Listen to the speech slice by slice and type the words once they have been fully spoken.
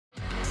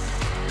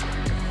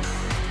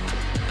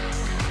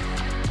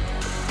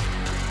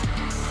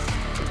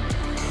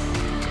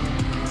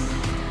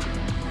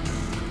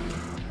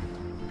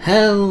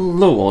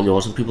Hello all you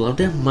awesome people out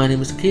there, my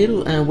name is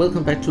Takeru and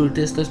welcome back to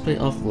this Let's Play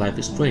of Life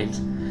is Strange,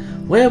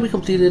 where we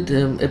completed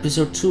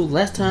episode 2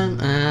 last time,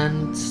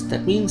 and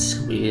that means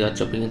we are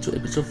jumping into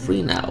episode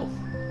 3 now,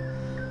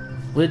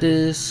 which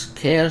is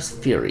Chaos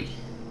Theory.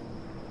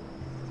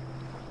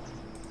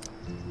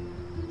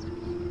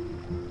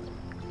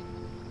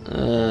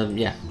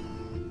 Yeah,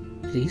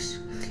 please,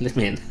 let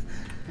me in.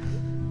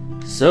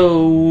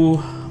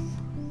 So...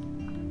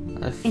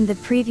 In the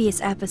previous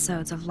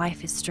episodes of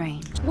Life is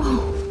Strange.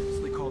 Whoa!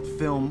 It's called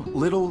film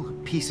Little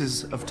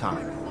Pieces of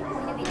Time.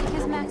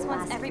 Because Max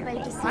wants everybody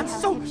to see I'm how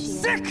so cute she is.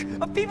 sick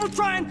of people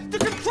trying to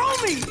control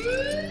me!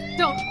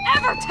 Don't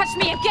ever touch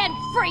me again,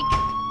 freak!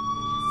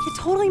 It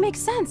totally makes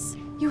sense.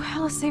 You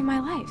hella saved my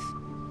life.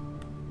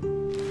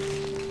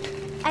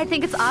 I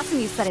think it's awesome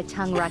you set a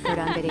tongue record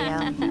on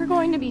video. You're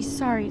going to be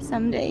sorry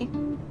someday.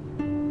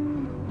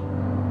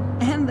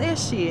 And there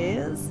she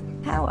is.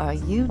 How are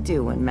you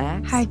doing,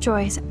 Max? Hi,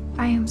 Joyce.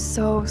 I am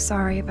so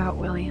sorry about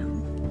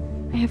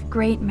William. I have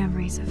great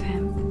memories of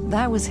him.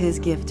 That was his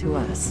gift to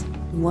us.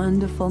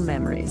 Wonderful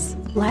memories.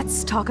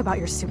 Let's talk about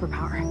your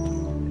superpower.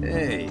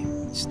 Hey,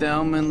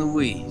 Stelma and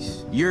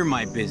Louise, you're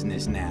my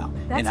business now.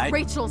 That's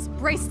Rachel's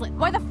bracelet.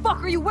 Why the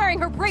fuck are you wearing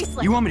her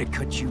bracelet? You want me to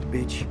cut you,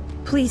 bitch?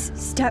 Please,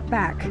 step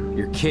back.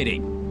 You're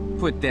kidding.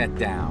 Put that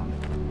down.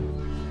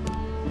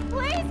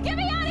 Please, get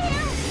me out of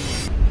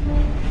here!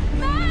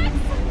 Max!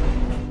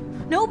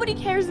 Nobody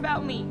cares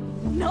about me.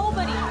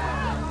 Nobody.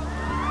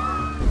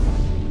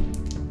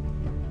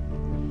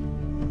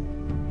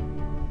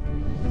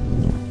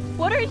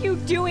 What are you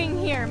doing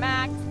here,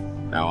 Max?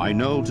 Now, I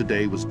know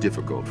today was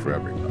difficult for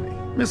everybody.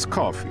 Miss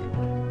Caulfield,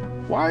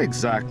 why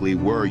exactly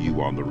were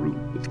you on the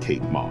route with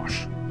Kate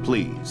Marsh?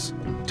 Please,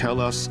 tell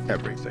us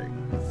everything.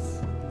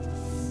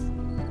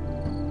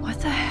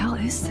 What the hell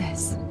is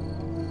this?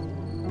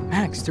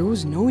 Max, there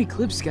was no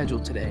eclipse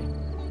scheduled today.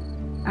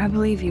 I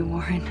believe you,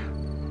 Warren.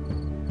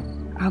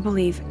 I'll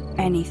believe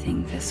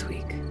anything this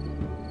week.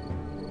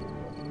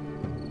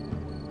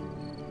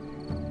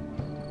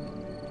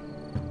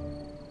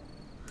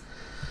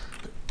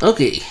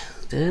 Okay,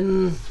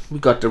 then we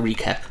got the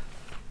recap.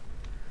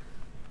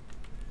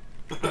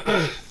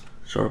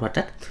 Sorry about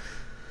that.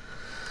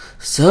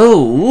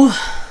 So,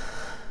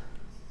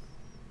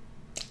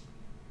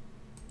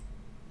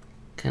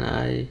 can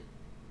I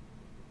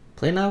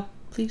play now,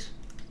 please?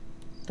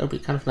 That would be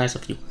kind of nice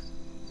of you.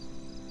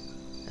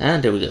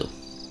 And there we go.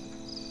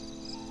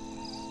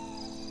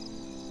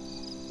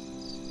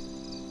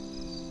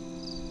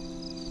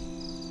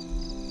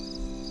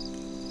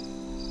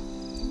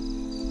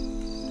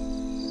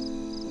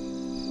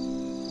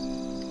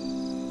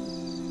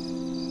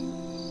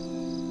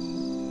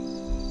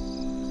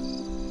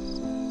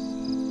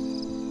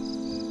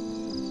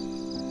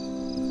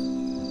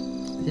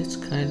 It's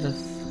kind of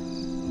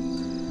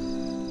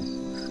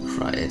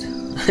quiet.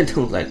 I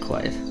don't like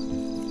quiet.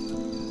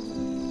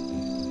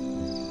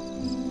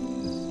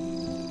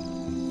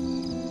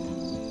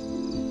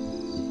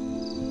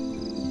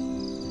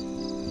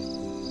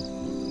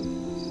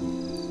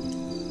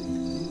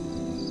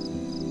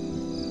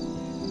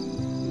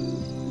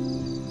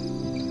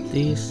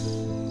 Please.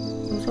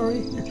 I'm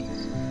sorry.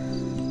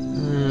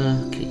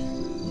 Okay.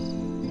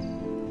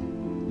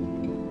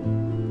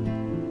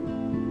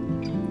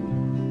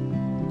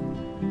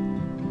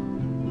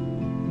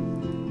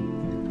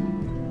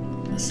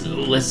 So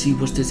let's see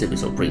what this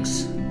episode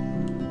brings.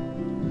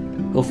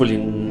 Hopefully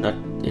not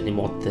any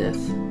more death.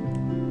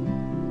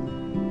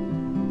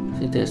 I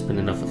think there's been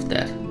enough of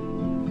that.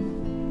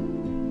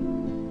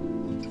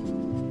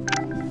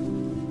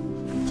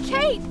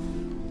 Kate!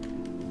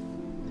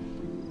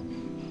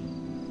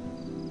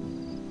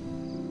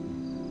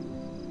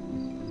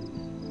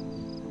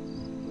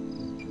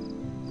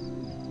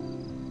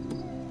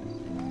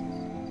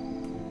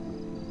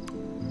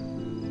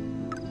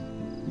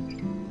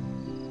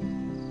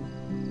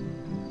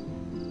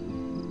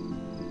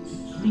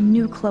 I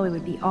knew Chloe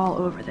would be all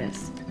over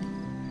this,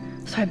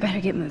 so I better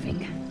get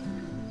moving.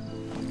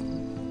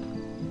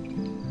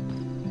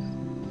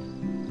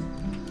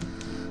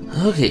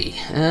 Okay.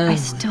 I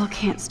still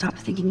can't stop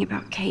thinking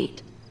about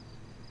Kate.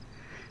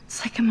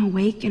 It's like I'm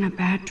awake in a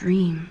bad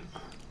dream.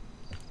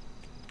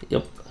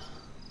 Yep.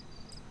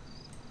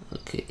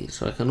 Okay,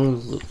 so I can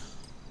only look.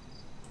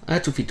 I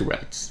had to feed the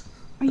rabbits.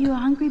 Are you a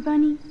hungry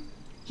bunny?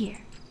 Here,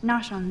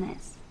 nosh on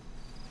this.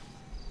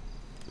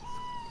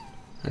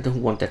 I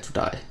don't want that to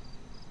die.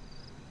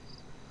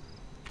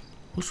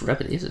 Whose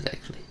rabbit is it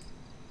actually?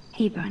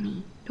 Hey,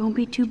 bunny, don't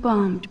be too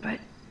bummed, but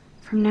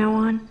from now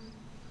on,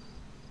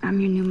 I'm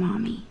your new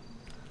mommy.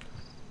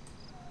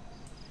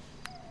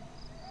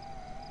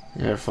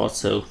 Yeah, I thought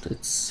so.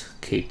 It's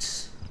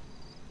Kate's.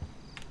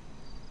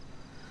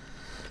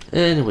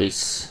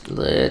 Anyways,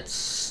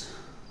 let's...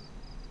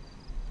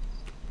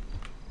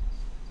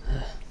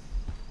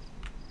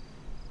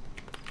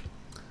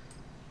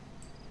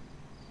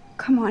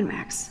 Come on,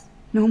 Max.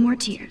 No more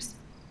tears.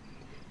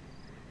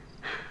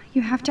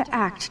 You have to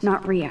act,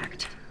 not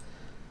react.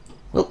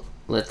 Well,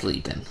 let's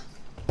leave then.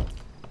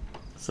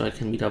 So I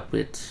can meet up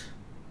with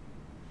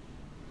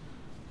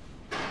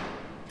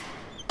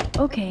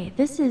Okay,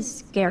 this is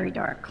scary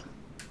dark.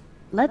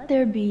 Let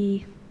there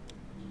be...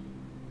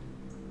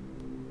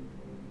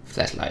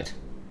 flashlight.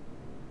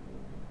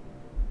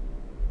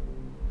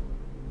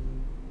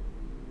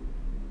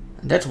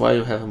 And that's why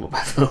you have a mobile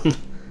phone.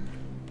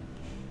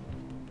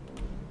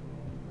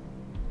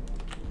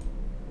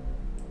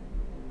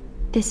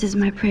 This is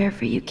my prayer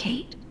for you,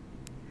 Kate.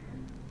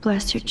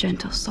 Bless your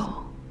gentle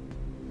soul.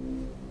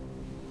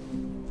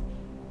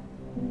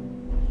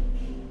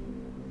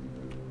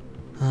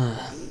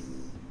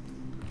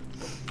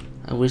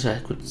 I wish I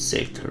could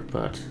save her,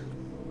 but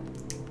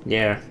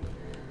yeah.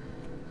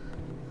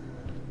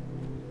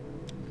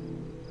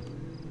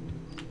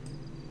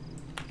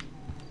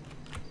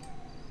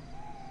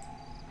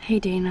 Hey,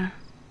 Dana.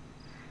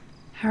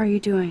 How are you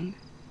doing?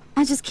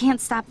 I just can't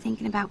stop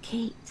thinking about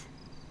Kate.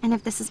 And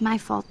if this is my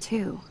fault,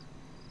 too.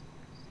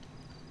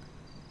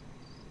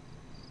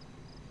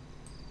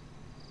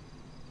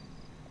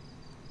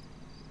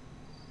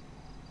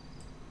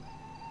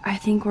 I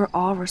think we're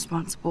all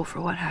responsible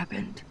for what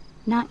happened.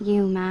 Not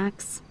you,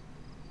 Max.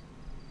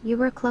 You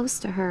were close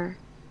to her.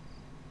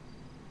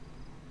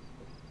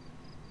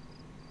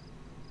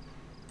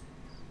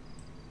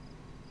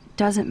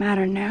 Doesn't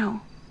matter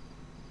now.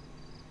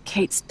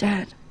 Kate's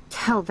dead.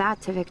 Tell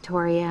that to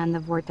Victoria and the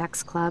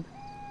Vortex Club.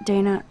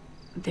 Dana,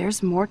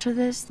 there's more to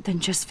this than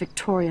just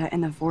Victoria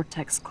and the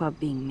Vortex Club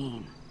being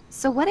mean.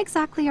 So what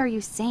exactly are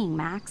you saying,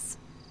 Max?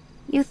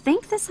 You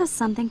think this has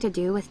something to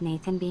do with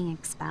Nathan being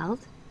expelled?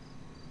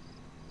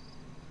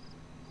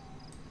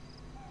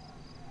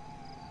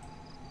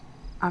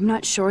 I'm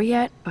not sure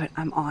yet, but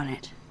I'm on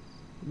it.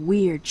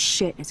 Weird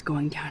shit is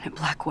going down at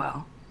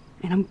Blackwell,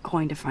 and I'm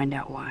going to find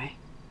out why.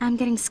 I'm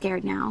getting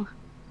scared now.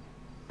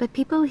 But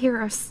people here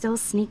are still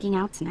sneaking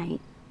out tonight.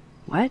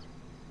 What?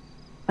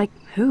 Like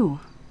who?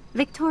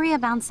 Victoria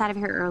bounced out of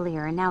here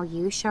earlier, and now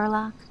you,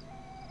 Sherlock?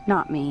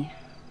 Not me.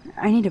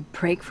 I need a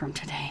break from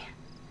today.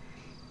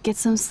 Get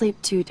some sleep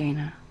too,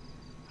 Dana.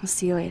 I'll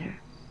see you later.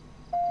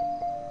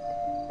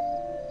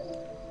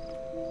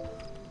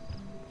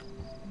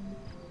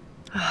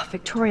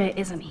 Victoria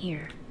isn't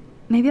here.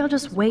 Maybe I'll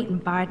just wait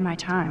and bide my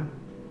time.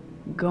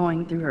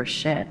 Going through her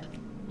shit.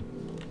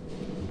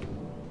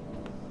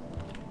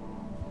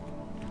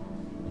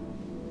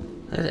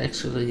 That's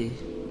actually...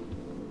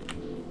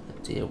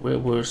 idea. Where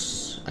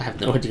was... I have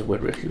no idea where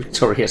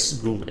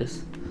Victoria's room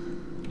is.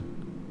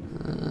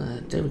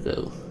 There we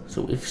go.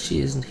 So if she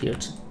isn't here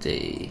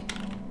today,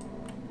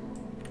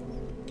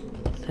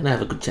 then I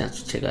have a good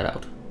chance to check that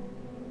out.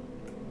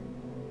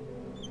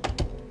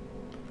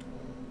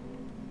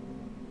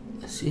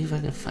 Let's see if I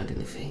can find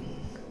anything.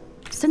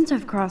 Since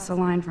I've crossed the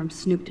line from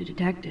snoop to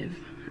detective,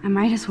 I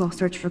might as well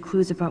search for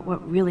clues about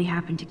what really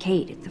happened to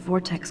Kate at the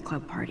Vortex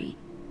Club party.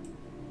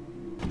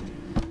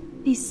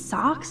 These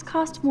socks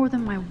cost more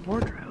than my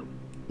wardrobe.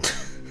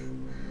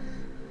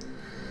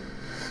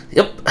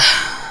 Yep.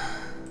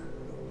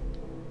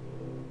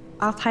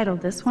 I'll title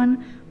this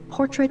one,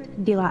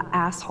 Portrait de la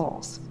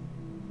Assholes.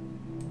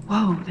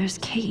 Whoa, there's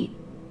Kate.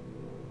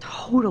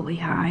 Totally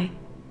high.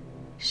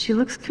 She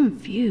looks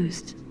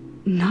confused.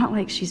 Not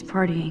like she's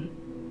partying.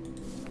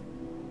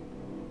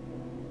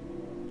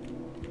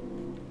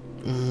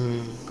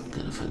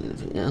 Gotta find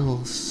anything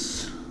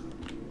else.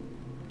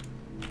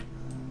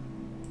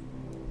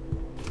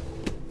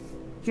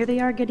 Here they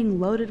are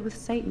getting loaded with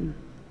Satan.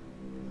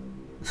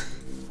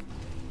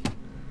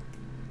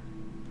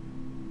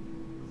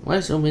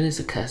 Why so many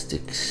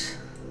sarcastics?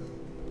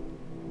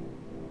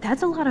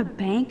 That's a lot of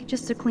bank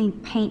just to clean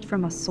paint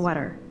from a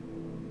sweater.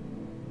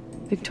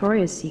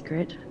 Victoria's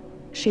secret.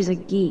 She's a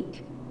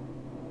geek.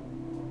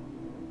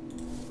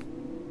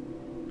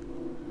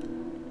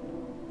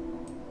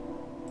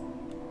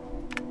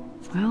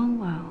 Well,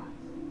 well.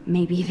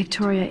 Maybe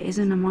Victoria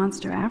isn't a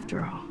monster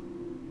after all.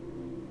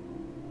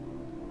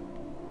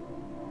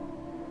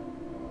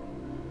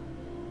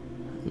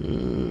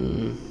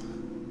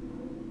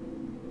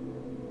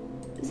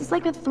 This is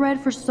like a thread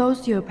for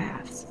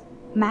sociopaths.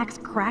 Max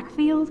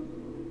Crackfield?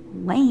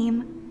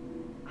 Lame.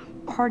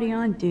 Party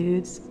on,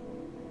 dudes.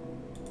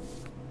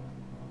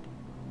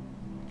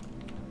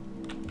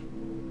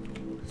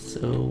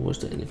 So, was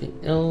there anything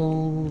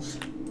else?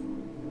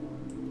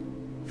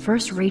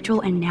 First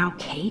Rachel and now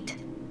Kate?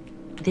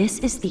 This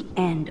is the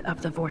end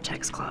of the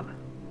Vortex Club.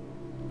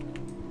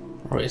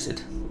 Or is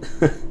it?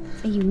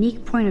 A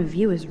unique point of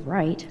view is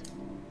right.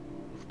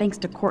 Thanks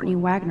to Courtney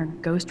Wagner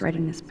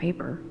ghostwriting this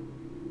paper.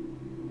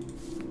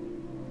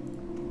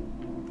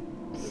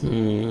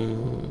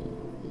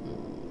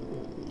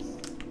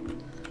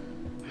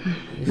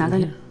 Now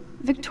then,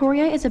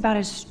 Victoria is about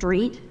as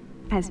straight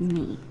as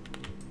me.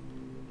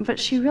 But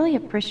she really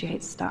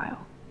appreciates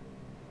style.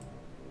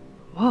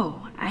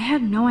 Whoa, I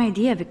had no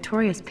idea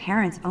Victoria's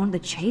parents owned the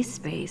Chase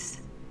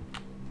space.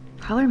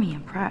 Color me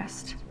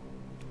impressed.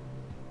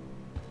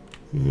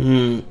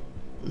 Then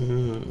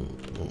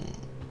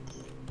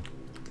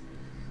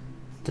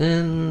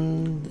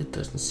it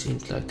doesn't seem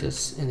like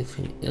there's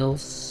anything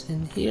else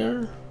in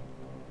here.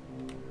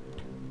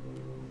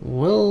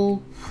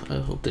 Well, I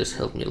hope this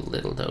helped me a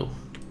little though.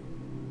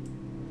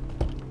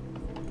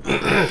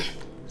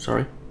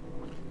 Sorry.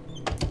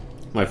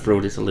 My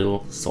throat is a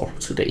little sore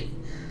today.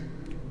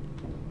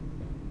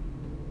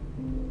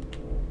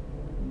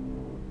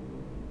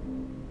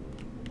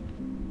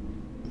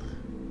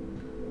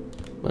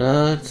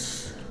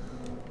 But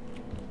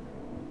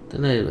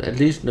then I at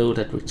least know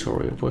that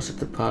Victoria was at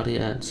the party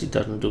and she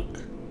did not look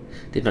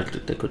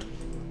that good.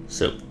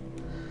 So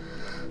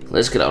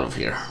let's get out of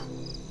here.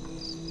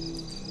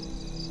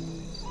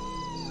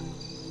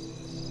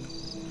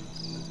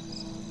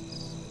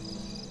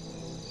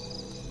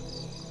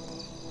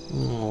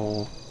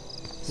 Oh,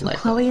 so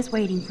Chloe is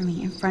waiting for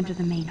me in front of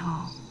the main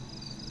hall.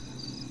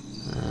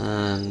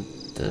 And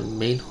the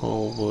main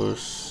hall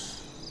was...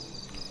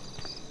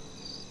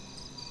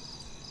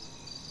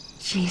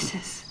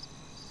 Jesus.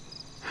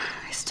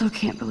 I still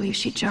can't believe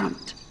she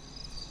jumped.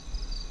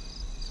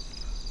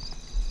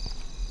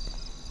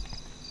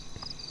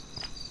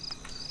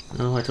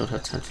 No, I don't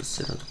have time to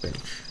sit on the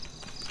bench.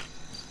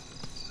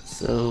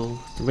 So,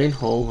 the main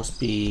hall must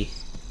be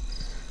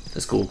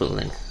the school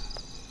building.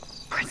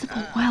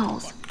 Principal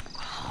Wells.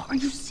 Are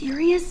you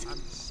serious?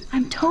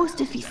 I'm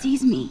toast if he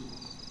sees me.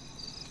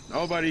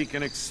 Nobody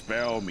can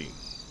expel me.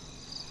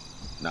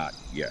 Not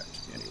yet,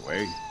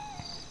 anyway.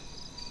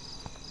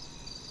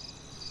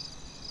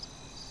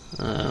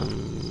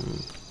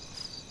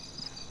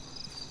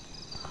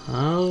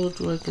 How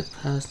do I get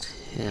past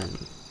him?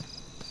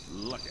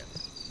 Look at it.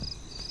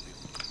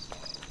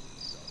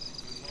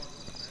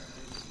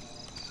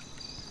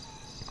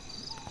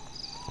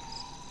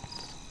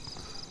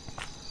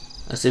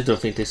 I still don't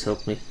think this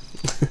helped me.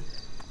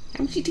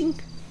 I'm cheating.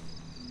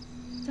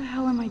 What the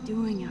hell am I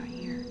doing out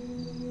here?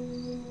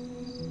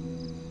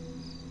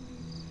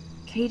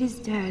 Kate is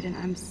dead and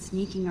I'm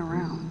sneaking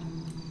around.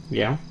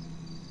 Yeah?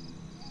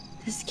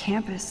 This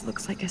campus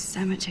looks like a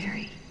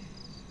cemetery.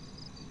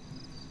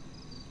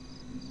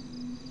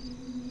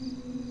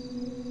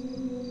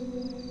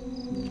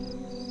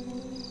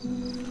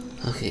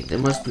 Okay, there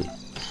must be...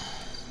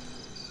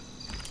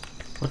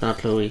 What now,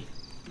 Chloe?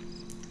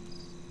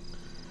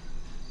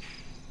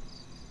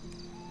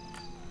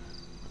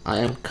 I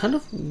am kind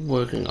of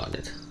working on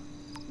it.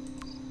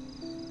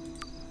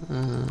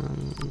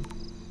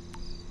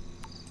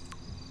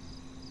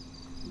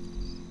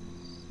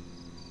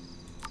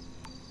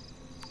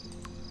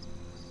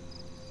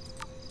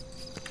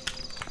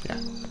 Yeah.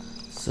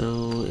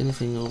 So,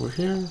 anything over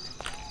here?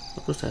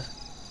 What was that?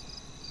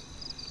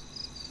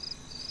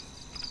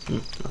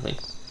 Nothing.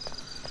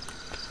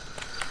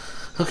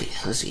 Okay,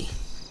 let's see.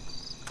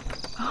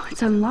 Oh,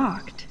 it's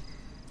unlocked.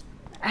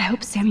 I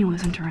hope Samuel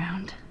isn't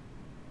around.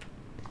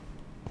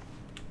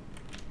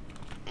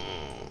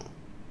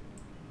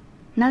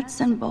 Nuts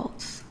and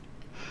bolts.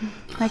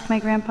 Like my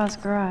grandpa's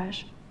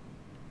garage.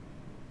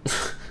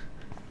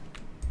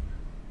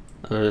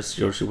 As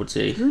Yoshi would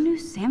say. Who knew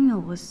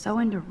Samuel was so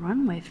into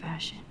runway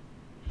fashion?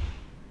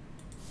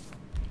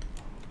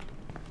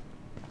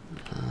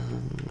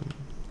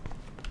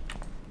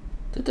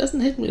 That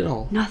doesn't hit me at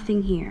all.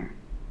 Nothing here.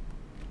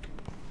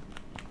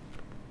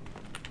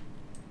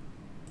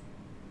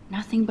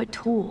 Nothing but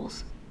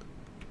tools.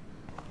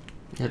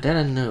 Yeah, that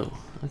I know.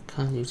 I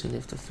can't use any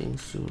of the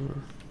things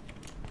you're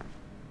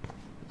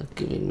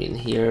giving me in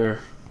here.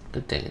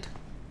 God dang it.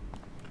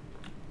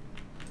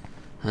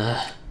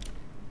 How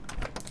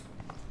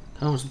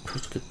am I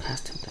supposed to get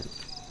past him then?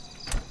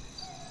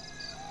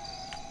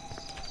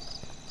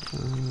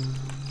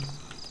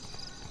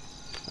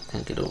 I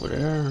can't get over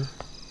there.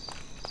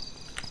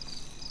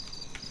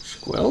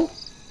 Squirrel?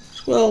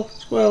 Squirrel,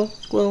 squirrel,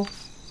 squirrel.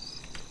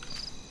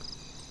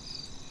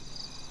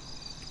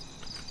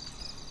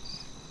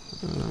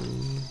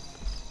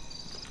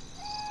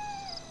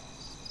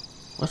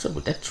 What's up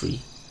with that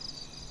tree?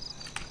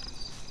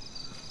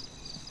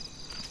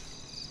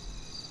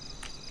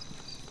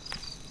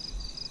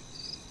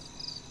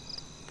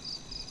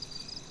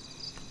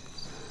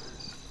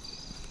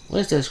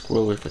 Where's that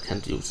squirrel if I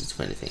can't use it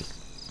for anything?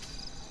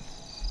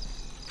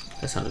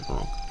 That sounded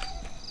wrong.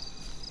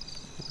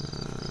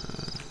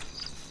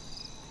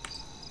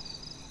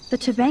 The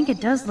Tobanga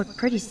does look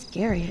pretty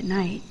scary at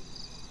night.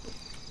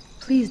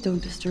 Please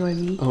don't destroy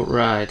me. Oh,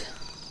 right.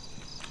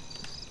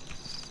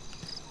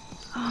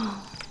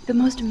 Oh, the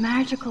most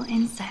magical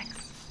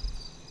insects.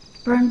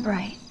 Burn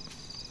bright.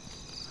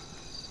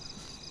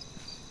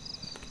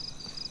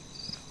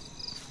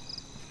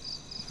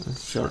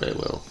 Sure they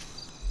will.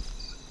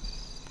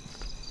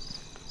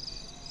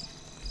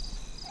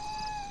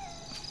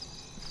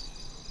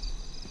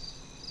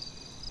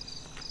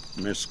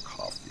 Miss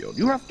Caulfield,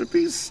 you have to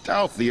be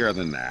stealthier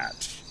than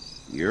that.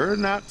 You're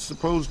not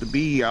supposed to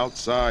be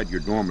outside your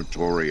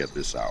dormitory at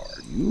this hour.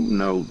 You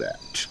know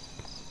that.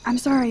 I'm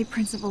sorry,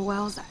 Principal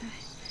Wells.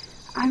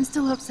 I'm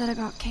still upset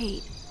about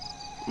Kate.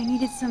 I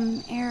needed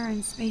some air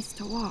and space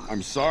to walk.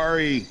 I'm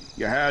sorry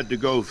you had to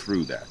go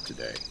through that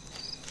today.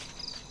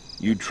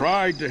 You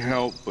tried to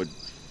help, but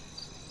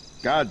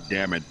God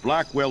damn it,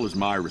 Blackwell is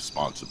my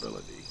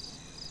responsibility.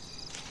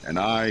 And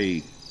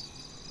I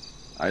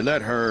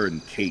let her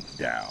and Kate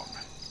down.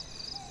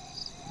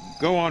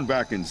 Go on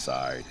back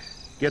inside.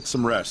 Get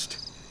some rest.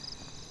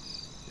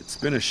 It's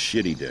been a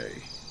shitty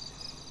day.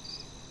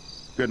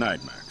 Good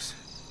night, Max.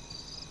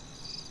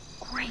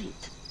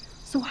 Great.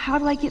 So how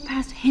do I get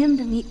past him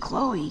to meet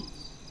Chloe?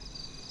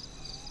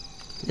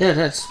 Yeah,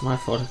 that's my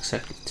fault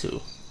exactly too.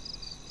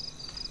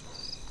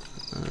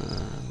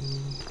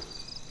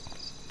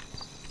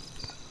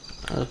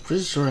 I'm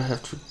pretty sure I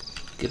have to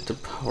get the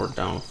power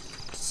down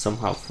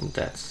somehow from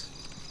that.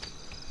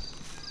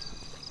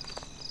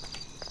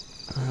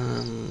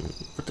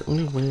 But the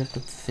only way I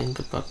can think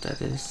about that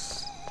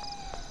is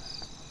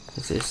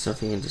if there's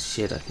something in the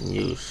shit I can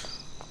use.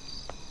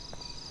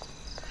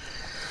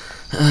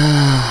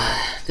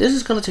 This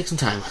is gonna take some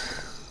time.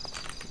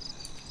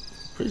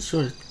 Pretty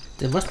sure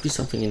there must be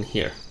something in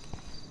here.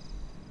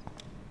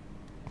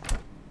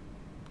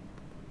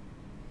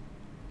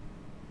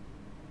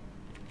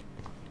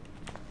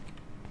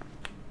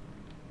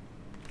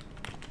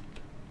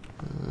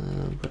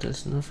 But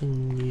there's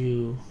nothing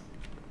new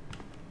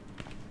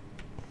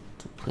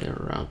to play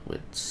around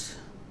with.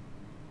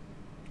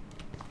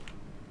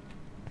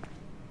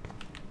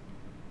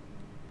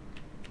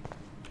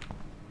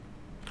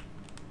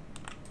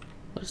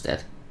 What's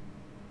that?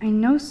 I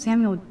know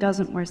Samuel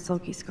doesn't wear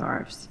silky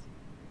scarves.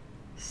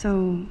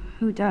 So,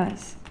 who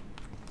does?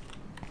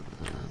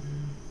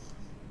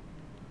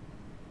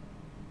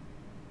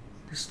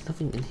 There's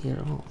nothing in here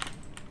at all.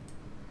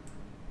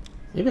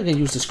 Maybe I can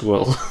use the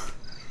scroll.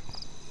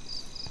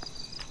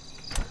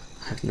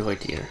 I have no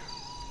idea.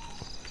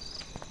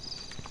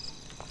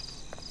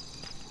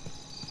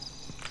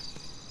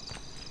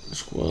 The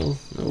scroll?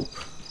 Nope.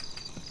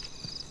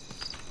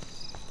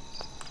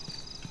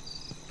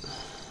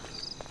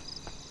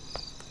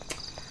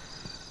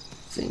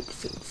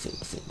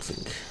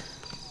 Think.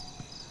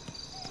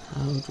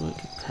 How do I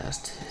get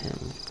past him?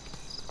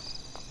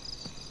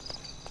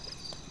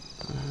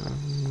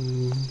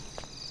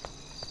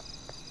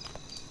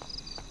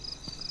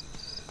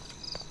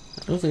 I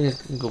don't think I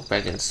can go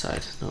back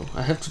inside. No,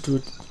 I have to do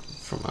it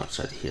from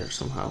outside here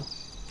somehow.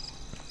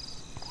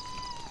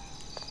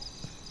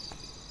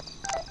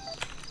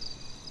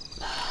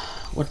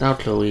 What now,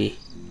 Chloe?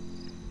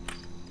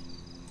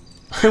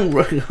 I'm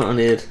working on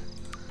it.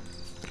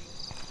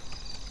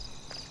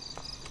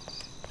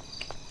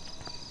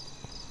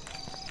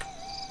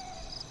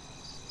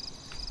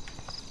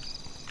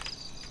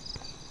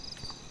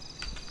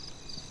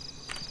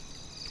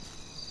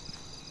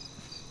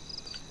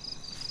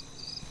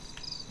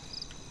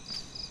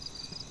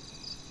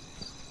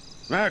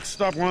 Max,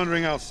 stop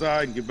wandering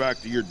outside and get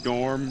back to your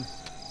dorm.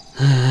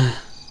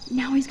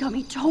 Now he's got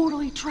me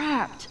totally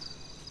trapped.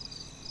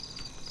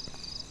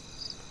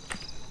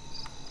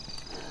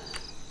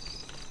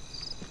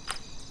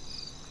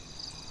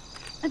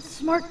 That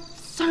smart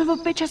son of a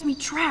bitch has me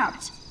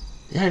trapped.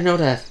 Yeah, I know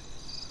that.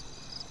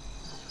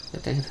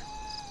 God dang it.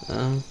 I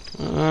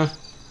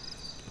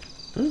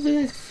don't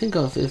really think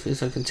of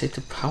if I can take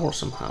the power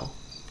somehow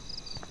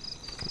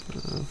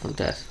from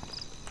that.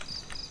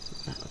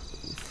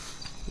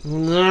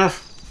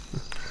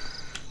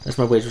 That's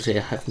my way to say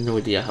I have no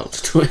idea how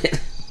to do it.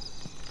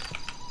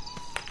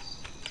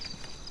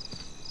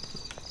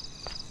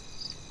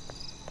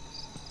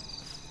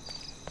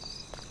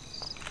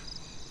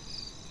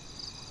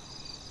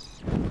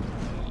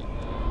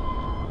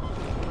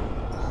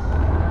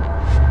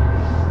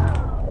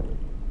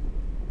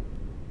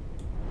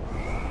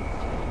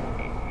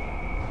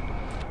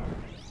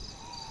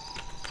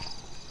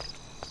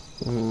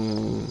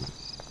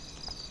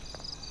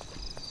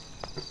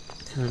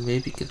 Can I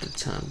maybe get the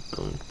time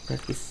going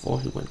back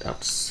before he went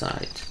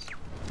outside?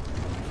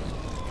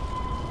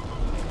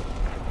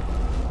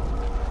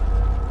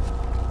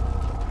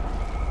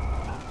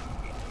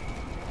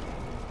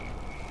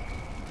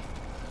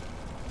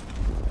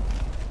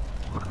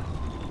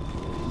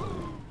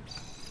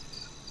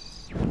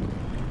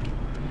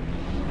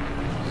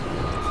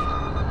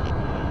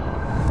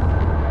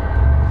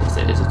 If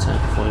there is a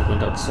time before he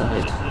went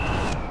outside.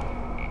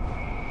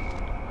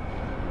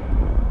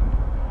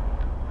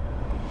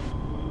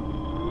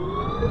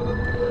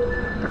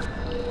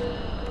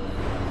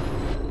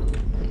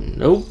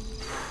 Nope.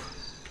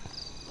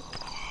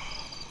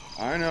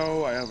 I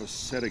know I have a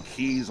set of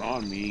keys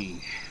on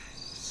me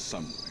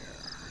somewhere.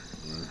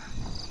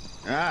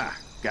 Ah,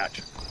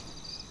 gotcha.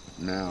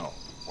 Now,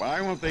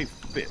 why won't they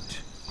fit?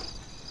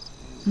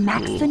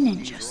 Max the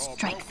Ninja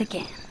strikes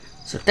again.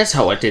 So that's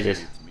how I did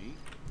it.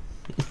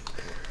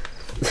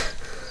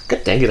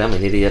 God dang it, I'm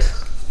an idiot.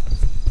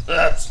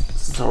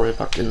 Sorry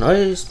about the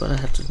noise, but I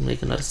have to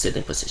make another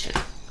sitting position.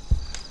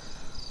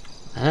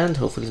 And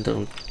hopefully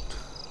don't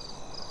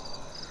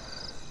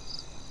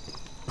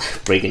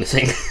break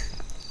anything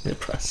in the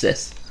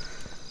process.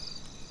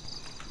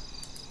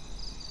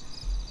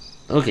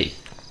 Okay.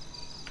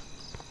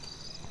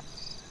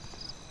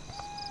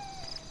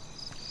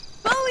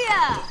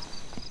 Booyah!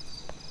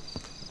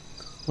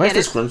 Why is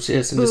this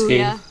Grumsius in this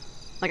game?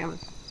 Like I'm a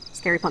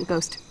scary punk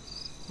ghost.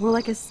 More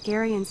like a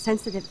scary and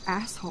sensitive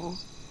asshole.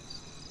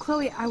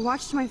 Chloe, I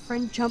watched my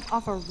friend jump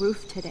off a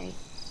roof today.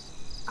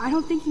 I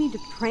don't think you need to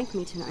prank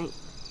me tonight.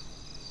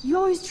 You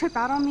always trip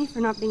out on me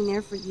for not being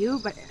there for you,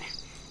 but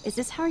Is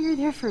this how you're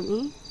there for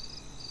me?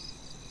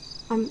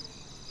 I'm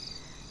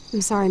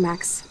sorry,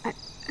 Max.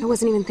 I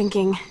wasn't even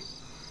thinking.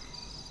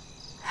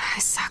 I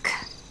suck.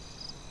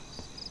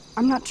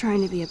 I'm not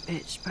trying to be a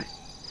bitch, but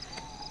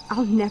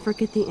I'll never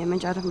get the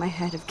image out of my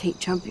head of Kate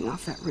jumping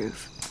off that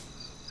roof.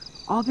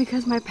 All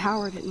because my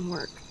power didn't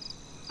work.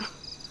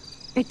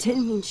 It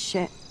didn't mean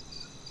shit.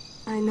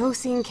 I know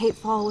seeing Kate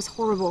fall was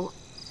horrible.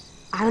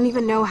 I don't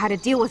even know how to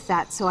deal with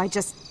that, so I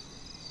just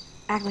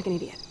act like an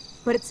idiot.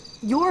 But it's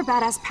your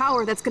badass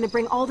power that's gonna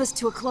bring all this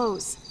to a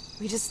close.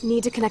 We just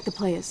need to connect the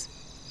players.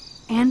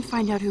 And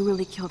find out who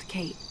really killed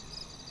Kate.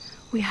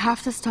 We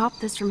have to stop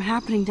this from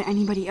happening to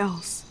anybody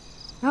else.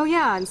 Oh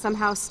yeah, and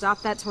somehow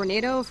stop that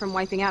tornado from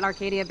wiping out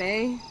Arcadia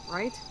Bay,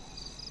 right?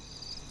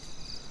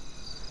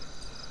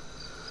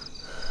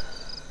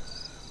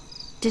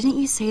 Didn't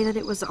you say that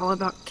it was all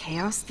about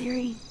chaos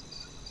theory?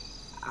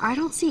 I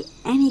don't see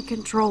any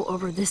control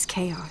over this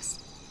chaos.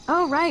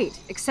 Oh right,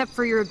 except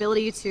for your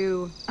ability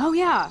to, oh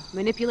yeah,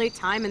 manipulate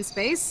time and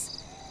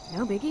space.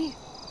 No biggie.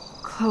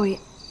 Chloe,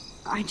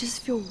 I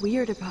just feel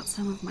weird about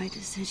some of my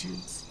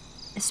decisions.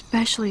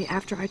 Especially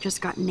after I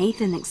just got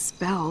Nathan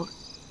expelled.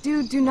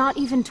 Dude, do not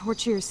even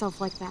torture yourself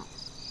like that.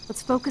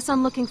 Let's focus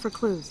on looking for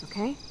clues,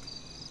 okay?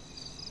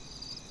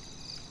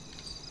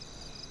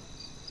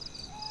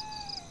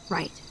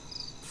 Right.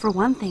 For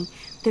one thing,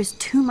 there's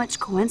too much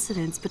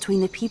coincidence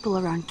between the people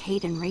around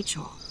Kate and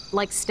Rachel.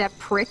 Like Step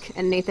Prick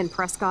and Nathan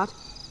Prescott?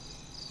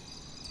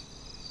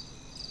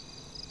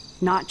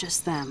 Not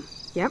just them.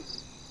 Yep.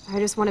 I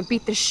just want to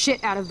beat the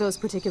shit out of those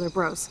particular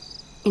bros.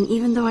 And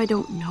even though I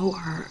don't know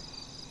her,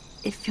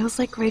 it feels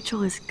like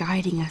Rachel is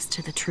guiding us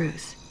to the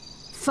truth.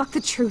 Fuck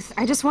the truth.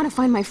 I just want to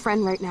find my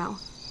friend right now.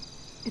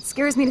 It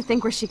scares me to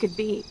think where she could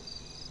be.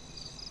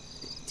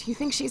 Do you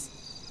think she's...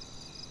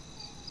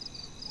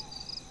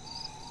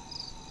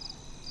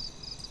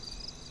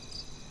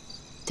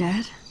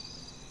 dead?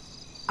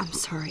 I'm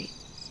sorry.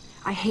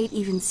 I hate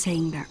even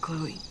saying that,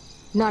 Chloe.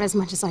 Not as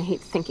much as I hate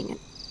thinking it.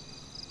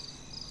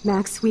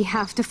 Max, we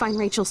have to find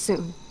Rachel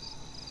soon.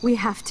 We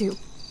have to.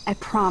 I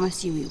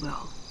promise you we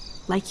will.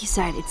 Like you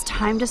said, it's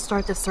time to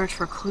start the search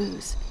for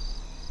clues.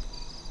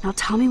 Now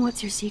tell me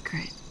what's your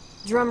secret.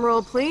 Drum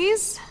roll,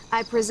 please.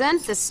 I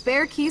present the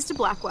spare keys to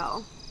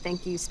Blackwell.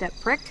 Thank you, Step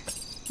Prick.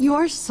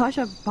 You're such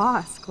a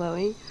boss,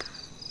 Chloe.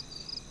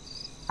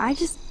 I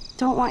just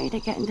don't want you to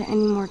get into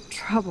any more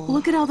trouble.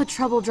 Look at all the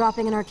trouble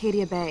dropping in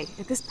Arcadia Bay.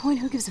 At this point,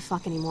 who gives a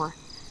fuck anymore?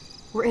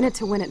 We're in it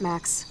to win it,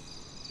 Max.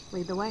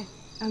 Lead the way.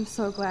 I'm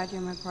so glad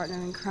you're my partner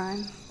in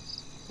crime.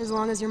 As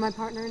long as you're my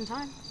partner in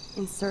time.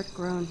 Insert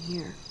groan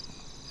here.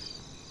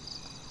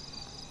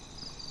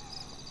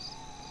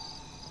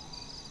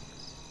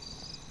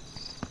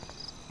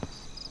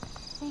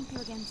 Thank you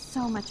again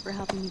so much for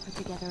helping me put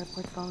together a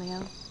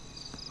portfolio.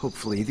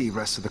 Hopefully the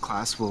rest of the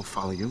class will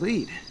follow your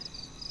lead.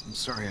 I'm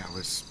sorry I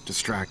was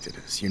distracted.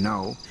 As you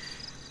know,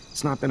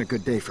 it's not been a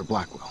good day for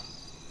Blackwell.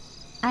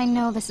 I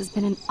know this has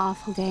been an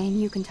awful day,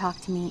 and you can talk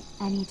to me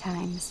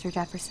anytime, Mr.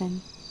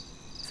 Jefferson.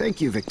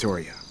 Thank you,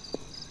 Victoria.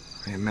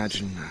 I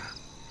imagine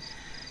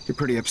you're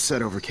pretty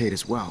upset over Kate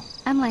as well.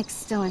 I'm like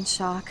still in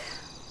shock.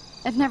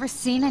 I've never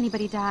seen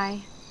anybody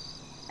die.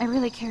 I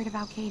really cared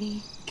about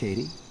Katie.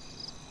 Katie?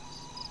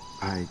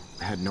 I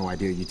had no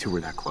idea you two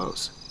were that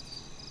close.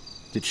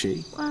 Did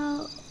she?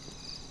 Well,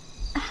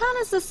 how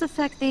does this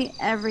affect the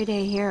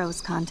Everyday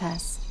Heroes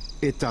contest?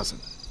 It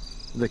doesn't.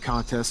 The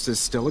contest is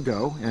still a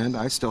go, and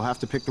I still have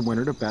to pick the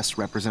winner to best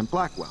represent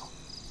Blackwell.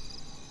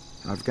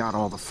 I've got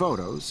all the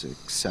photos,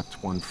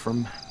 except one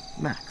from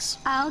Max.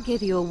 I'll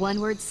give you a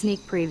one-word sneak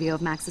preview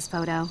of Max's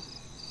photo.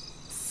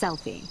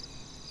 Selfie.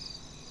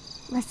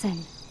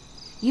 Listen,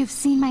 you've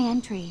seen my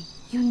entry.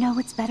 You know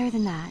it's better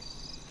than that.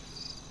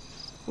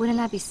 Wouldn't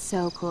that be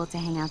so cool to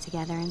hang out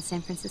together in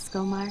San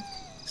Francisco, Mark?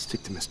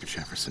 Stick to Mr.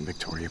 Jefferson,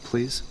 Victoria,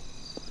 please.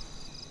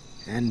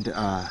 And,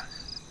 I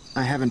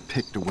haven't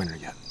picked a winner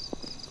yet.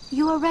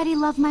 You already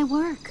love my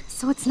work,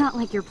 so it's not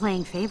like you're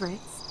playing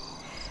favorites.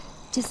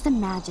 Just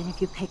imagine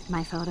if you picked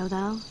my photo,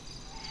 though.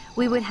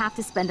 We would have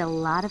to spend a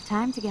lot of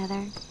time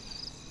together.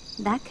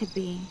 That could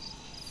be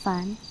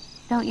fun,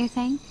 don't you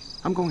think?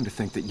 I'm going to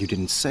think that you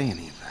didn't say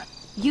any of that.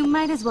 You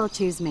might as well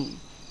choose me.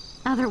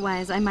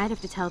 Otherwise, I might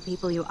have to tell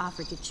people you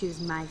offered to choose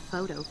my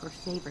photo for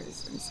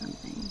favors or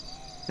something.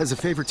 As a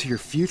favor to your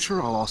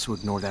future, I'll also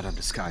ignore that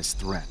undisguised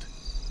threat.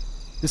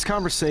 This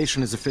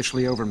conversation is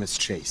officially over, Miss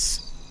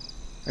Chase.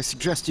 I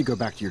suggest you go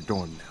back to your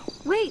dorm now.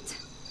 Wait!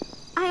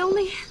 I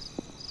only...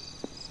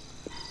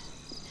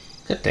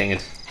 God dang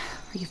it.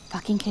 Are you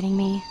fucking kidding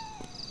me?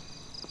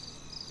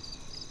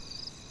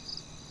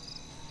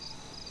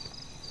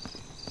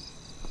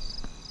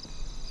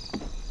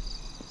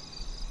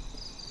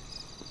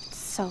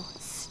 So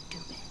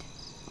stupid.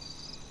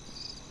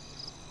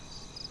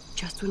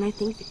 Just when I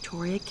think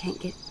Victoria can't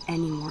get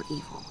any more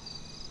evil.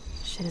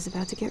 Shit is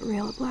about to get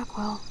real at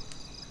Blackwell.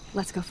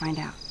 Let's go find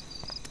out.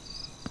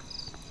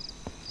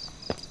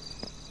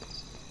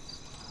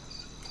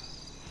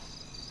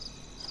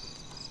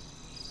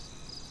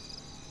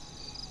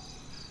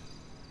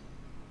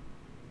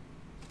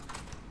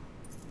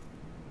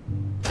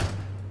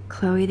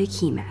 Chloe the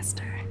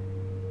Keymaster.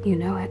 You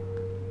know it.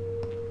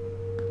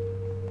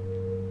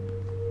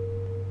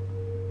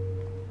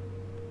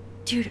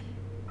 Dude,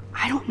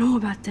 I don't know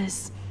about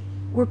this.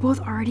 We're both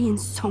already in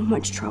so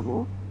much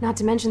trouble. Not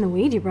to mention the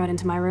weed you brought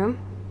into my room.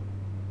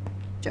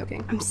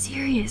 Joking. I'm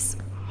serious.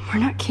 We're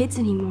not kids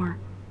anymore.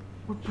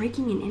 We're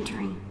breaking and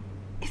entering.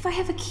 If I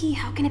have a key,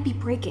 how can it be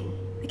breaking?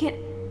 I get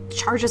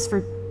charges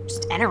for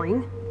just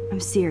entering. I'm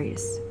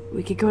serious.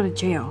 We could go to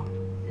jail.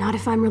 Not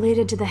if I'm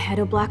related to the head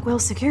of Blackwell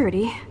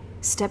Security.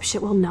 Stepshit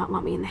will not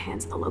want me in the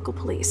hands of the local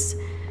police.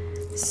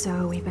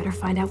 So we better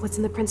find out what's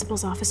in the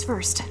principal's office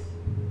first.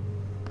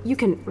 You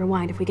can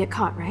rewind if we get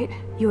caught, right?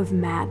 You have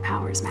mad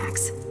powers,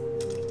 Max.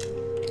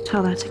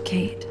 Tell that to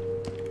Kate.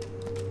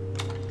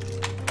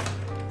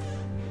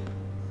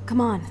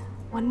 Come on.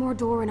 One more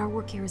door and our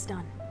work here is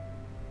done.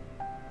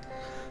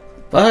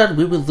 But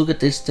we will look at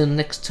this the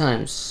next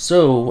time.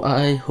 So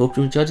I hope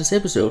you enjoyed this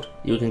episode.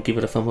 You can give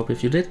it a thumb up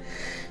if you did.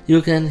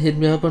 You can hit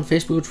me up on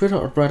Facebook or Twitter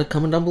or write a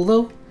comment down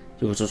below.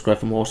 You can subscribe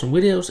for more awesome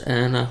videos,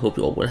 and I hope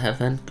you all will have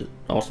an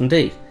awesome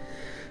day.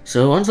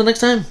 So until next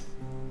time,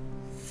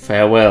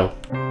 farewell.